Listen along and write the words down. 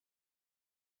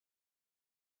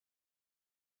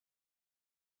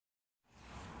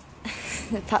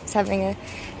The pup's having a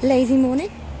lazy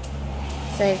morning.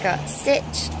 So we've got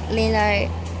Stitch, Lilo,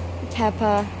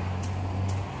 Peppa,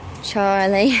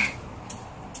 Charlie,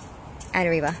 and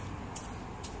Reba.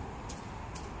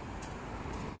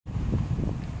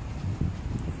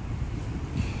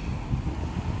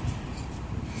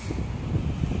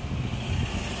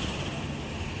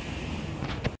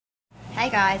 Hey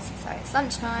guys, so it's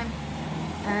lunchtime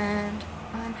and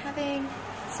I'm having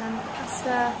some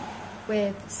pasta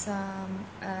with some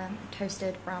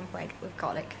toasted brown bread with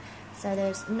garlic. So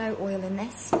there's no oil in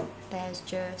this, there's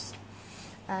just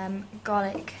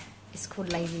garlic. It's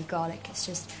called lazy garlic, it's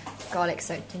just garlic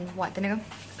soaked in white vinegar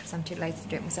because I'm too lazy to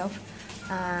do it myself.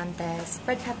 And there's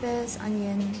red peppers,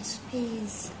 onions,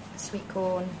 peas, sweet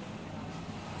corn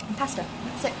and pasta.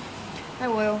 That's it.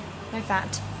 No oil, no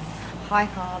fat. High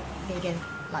carb, vegan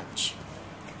lunch.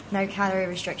 No calorie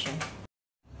restriction.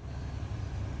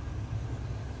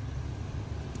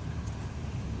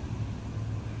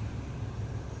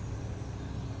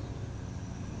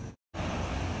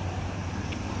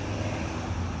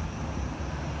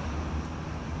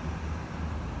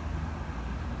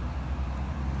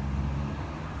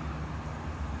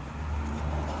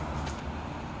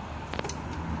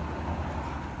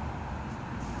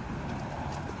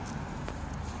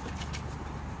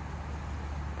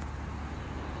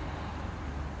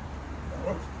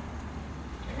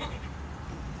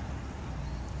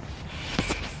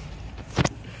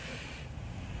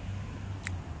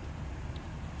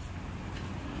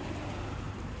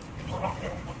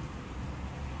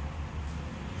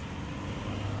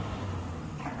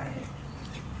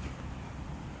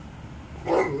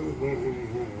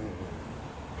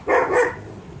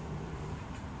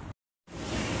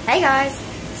 Hey guys,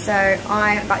 so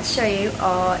I'm about to show you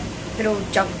our little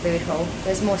junk food haul.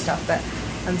 There's more stuff, but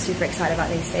I'm super excited about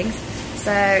these things.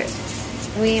 So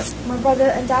my brother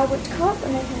and dad went to Co-op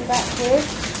and they came back with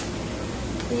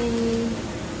the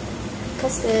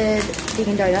custard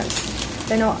vegan donuts.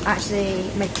 They're not actually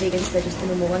made for vegans, they're just the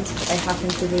normal ones, but they happen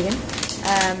to be vegan,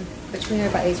 which we know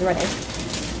about these already.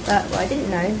 But what I didn't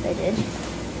know they did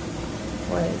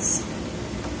was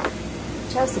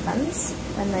Chelsea buns,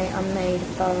 and they are made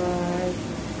by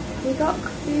Peacock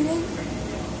Food Inc.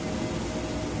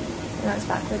 I know it's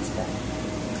backwards, but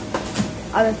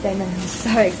other thing I'm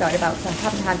so excited about, because I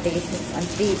haven't had these since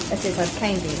I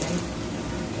became vegan,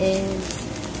 is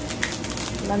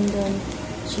London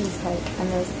cheesecake,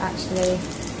 and there's actually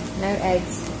no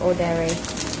eggs or dairy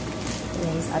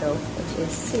in these at all, which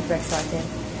is super exciting.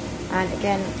 And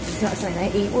again, it's not something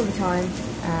I eat all the time,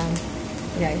 and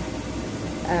you know,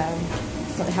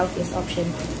 it's not the healthiest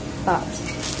option, but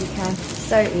you can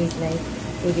so easily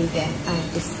be vegan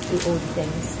and just eat all the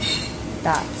things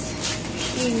that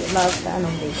you love that are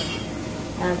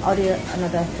non-vegan. I'll do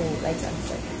another haul later,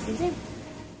 so see you soon.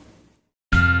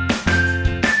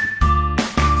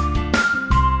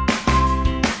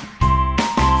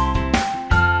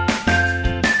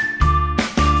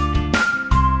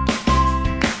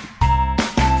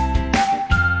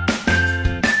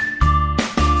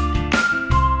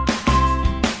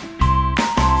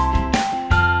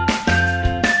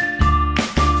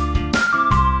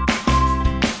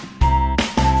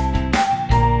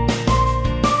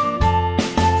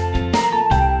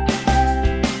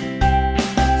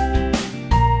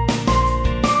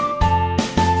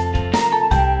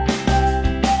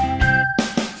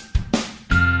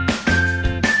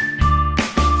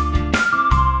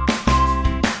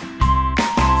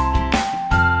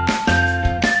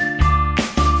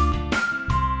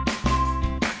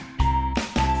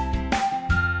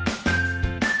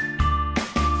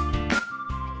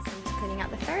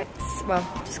 Well,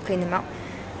 just clean them up,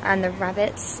 and the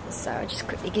rabbits. So I'll just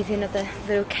quickly give you another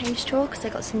little cage tour because they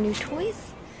got some new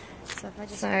toys.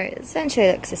 So essentially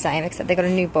it looks the same, except they got a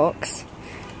new box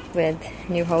with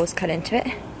new holes cut into it,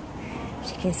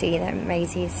 which you can see that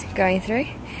Maisie's going through.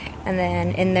 And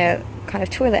then in the kind of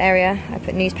toilet area, I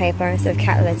put newspaper instead of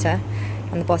cat litter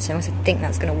on the bottom, because I think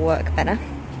that's going to work better.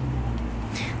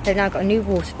 They've now got a new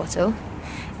water bottle,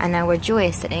 and now where Joy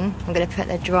is sitting, I'm going to put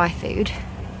their dry food,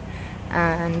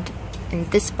 and in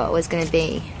this bottle is going to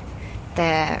be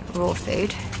their raw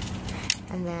food.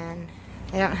 And then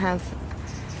they don't have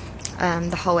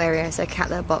the whole area, so cat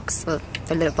litter box, or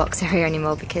the little box area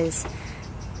anymore, because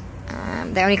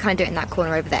they only kind of do it in that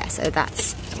corner over there, so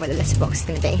that's where the litter box is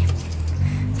going to be.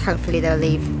 So hopefully they'll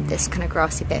leave this kind of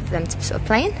grassy bit for them to sort of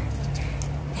play in.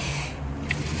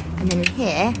 And then in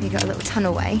here we've got a little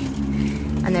tunnelway,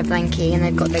 and they're blanky, and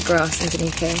they've got their grass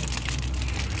underneath here.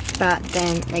 But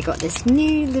then they got this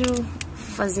new little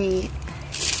fuzzy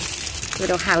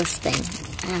little house thing,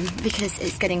 because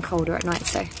it's getting colder at night,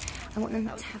 so I want them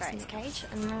to have some cage,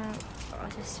 and now I'll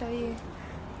just show you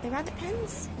the rabbit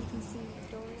pens. You can see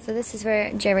the doors. So this is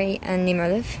where Jerry and Nemo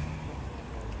live.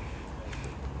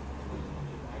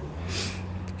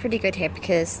 It's pretty good here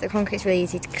because the concrete's really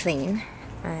easy to clean,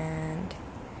 and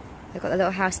they've got the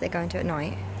little house they go into at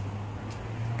night,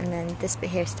 and then this bit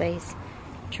here stays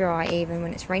dry even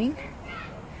when it's raining.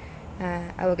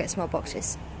 I will get small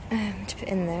boxes to put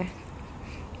in there,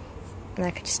 and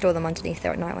I could just store them underneath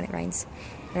there at night when it rains.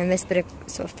 And this bit of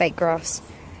sort of fake grass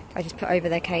I just put over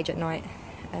their cage at night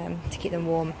to keep them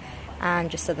warm, and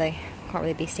just so they can't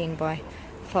really be seen by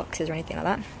foxes or anything like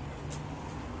that.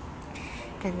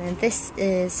 And then this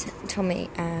is Tommy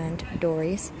and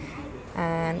Dory's,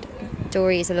 and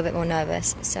Dory is a little bit more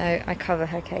nervous, so I cover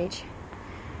her cage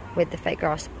with the fake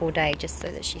grass all day just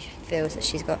so that she feels that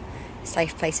she's got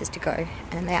safe places to go.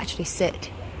 And they actually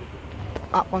sit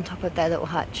up on top of their little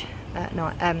hutch at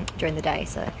night, during the day,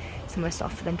 so it's somewhere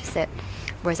soft for them to sit,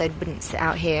 whereas they wouldn't sit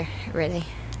out here really.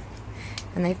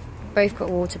 And they've both got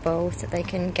water bowls that they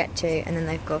can get to, and then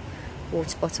they've got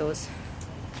water bottles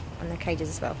on their cages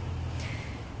as well.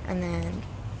 And then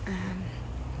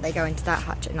they go into that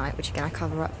hutch at night, which again I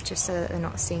cover up just so that they're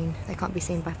not seen, they can't be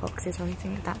seen by foxes or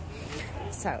anything like that.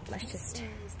 So let's just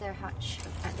use their hutch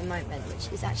at the moment,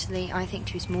 which is actually I think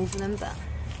too small for them, but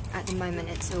at the moment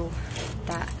it's all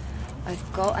that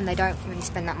I've got, and they don't really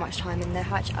spend that much time in their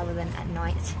hutch other than at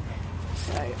night.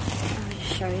 So I'll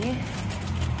just show you.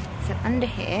 So under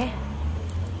here,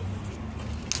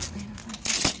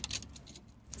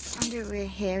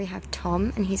 here we have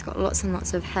Tom, and he's got lots and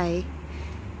lots of hay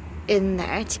in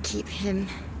there to keep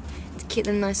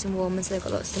them nice and warm, and so they've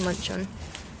got lots to munch on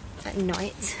at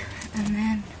night. And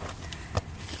then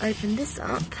open this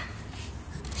up,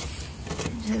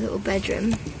 there's a little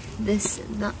bedroom.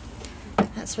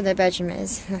 That's where their bedroom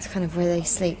is. That's kind of where they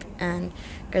sleep and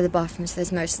go to the bathroom, so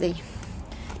there's mostly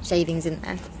shavings in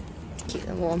there to keep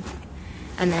them warm.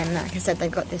 And then, like I said,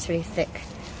 they've got this really thick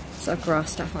sort of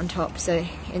grass stuff on top, so it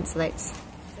insulates.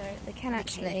 So they can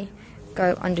actually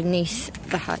go underneath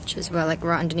the hutch as well, like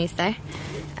right underneath there,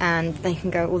 and they can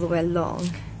go all the way along,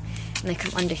 and they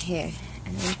come under here.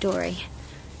 And then Dory,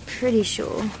 pretty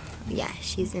sure, yeah,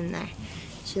 she's in there.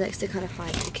 She likes to kind of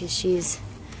hide because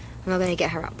I'm not going to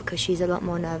get her up because she's a lot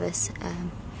more nervous.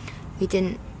 We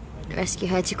didn't rescue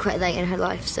her too quite late in her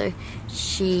life, so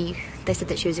they said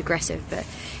that she was aggressive, but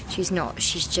she's not.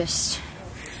 She's just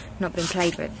not been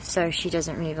played with, so she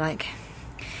doesn't really like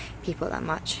people that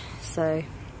much. So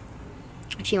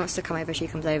if she wants to come over, she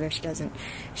comes over. If she doesn't,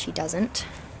 she doesn't.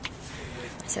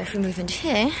 So if we move into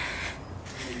here,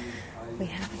 we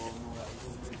have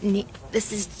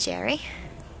this is Jerry,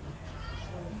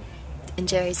 and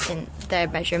Jerry's in their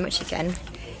bedroom, which again,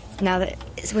 now that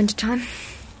it's winter time,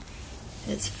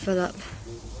 it's full up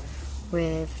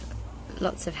with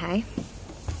lots of hay,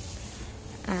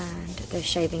 and there's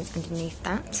shavings underneath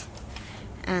that.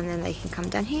 And then they can come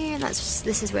down here, and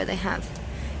this is where they have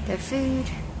their food,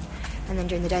 and then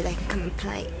during the day they can come and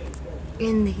play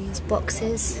in these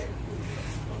boxes.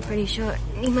 Pretty sure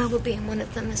Nemo will be in one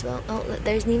of them as well. Oh look,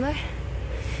 there's Nemo.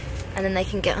 And then they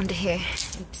can get under here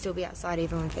and still be outside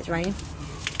even if it's raining.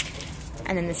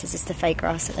 And then this is just the fake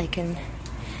grass that they can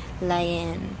lay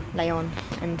on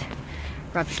and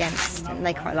rub against, and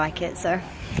they quite like it. So,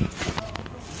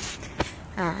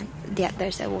 and yeah,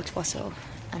 there's their water bottle,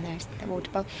 and there's their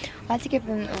water bowl. I like to give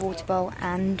them a water bowl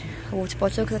and a water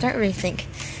bottle because I don't really think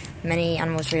many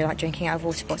animals really like drinking out of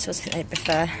water bottles. I think they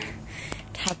prefer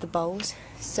to have the bowls,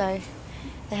 so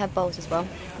they have bowls as well.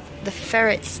 The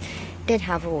ferrets did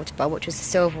have a water bowl, which was the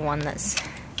silver one that's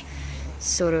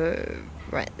sort of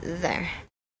right there.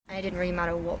 And it didn't really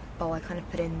matter what bowl I kind of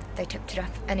put in, they tipped it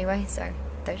up anyway, so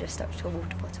they just stuck to a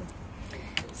water bottle.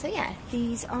 So yeah,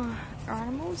 these are our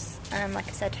animals. Like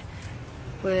I said,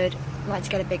 would like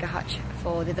to get a bigger hutch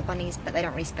for the other bunnies, but they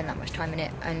don't really spend that much time in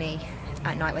it, only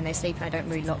at night when they sleep, and I don't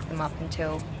really lock them up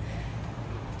until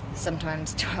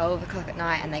sometimes 12 o'clock at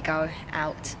night, and they go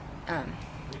out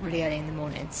really early in the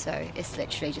morning, so it's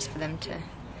literally just for them to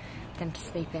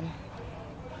sleep in.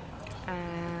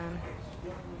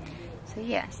 So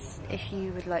yes, if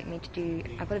you would like me to do,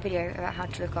 I've got a video about how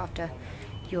to look after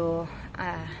your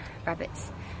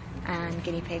rabbits and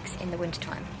guinea pigs in the winter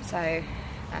time, so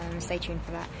stay tuned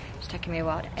for that. It's taking me a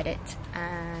while to edit,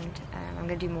 and I'm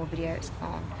going to do more videos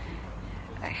on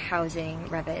housing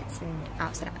rabbits and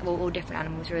outside, well, all different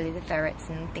animals really, the ferrets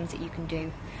and things that you can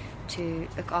do to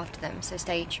look after them, so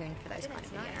stay tuned for those kind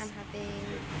of videos. I'm having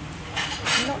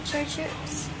nacho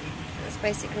chips. It's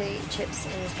basically chips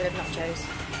instead of nachos,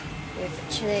 with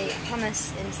chili,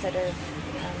 hummus instead of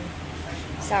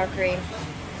sour cream,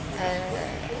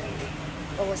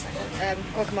 What was that?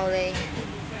 Guacamole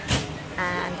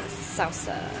and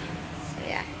salsa. So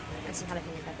yeah, and some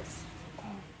jalapeno peppers.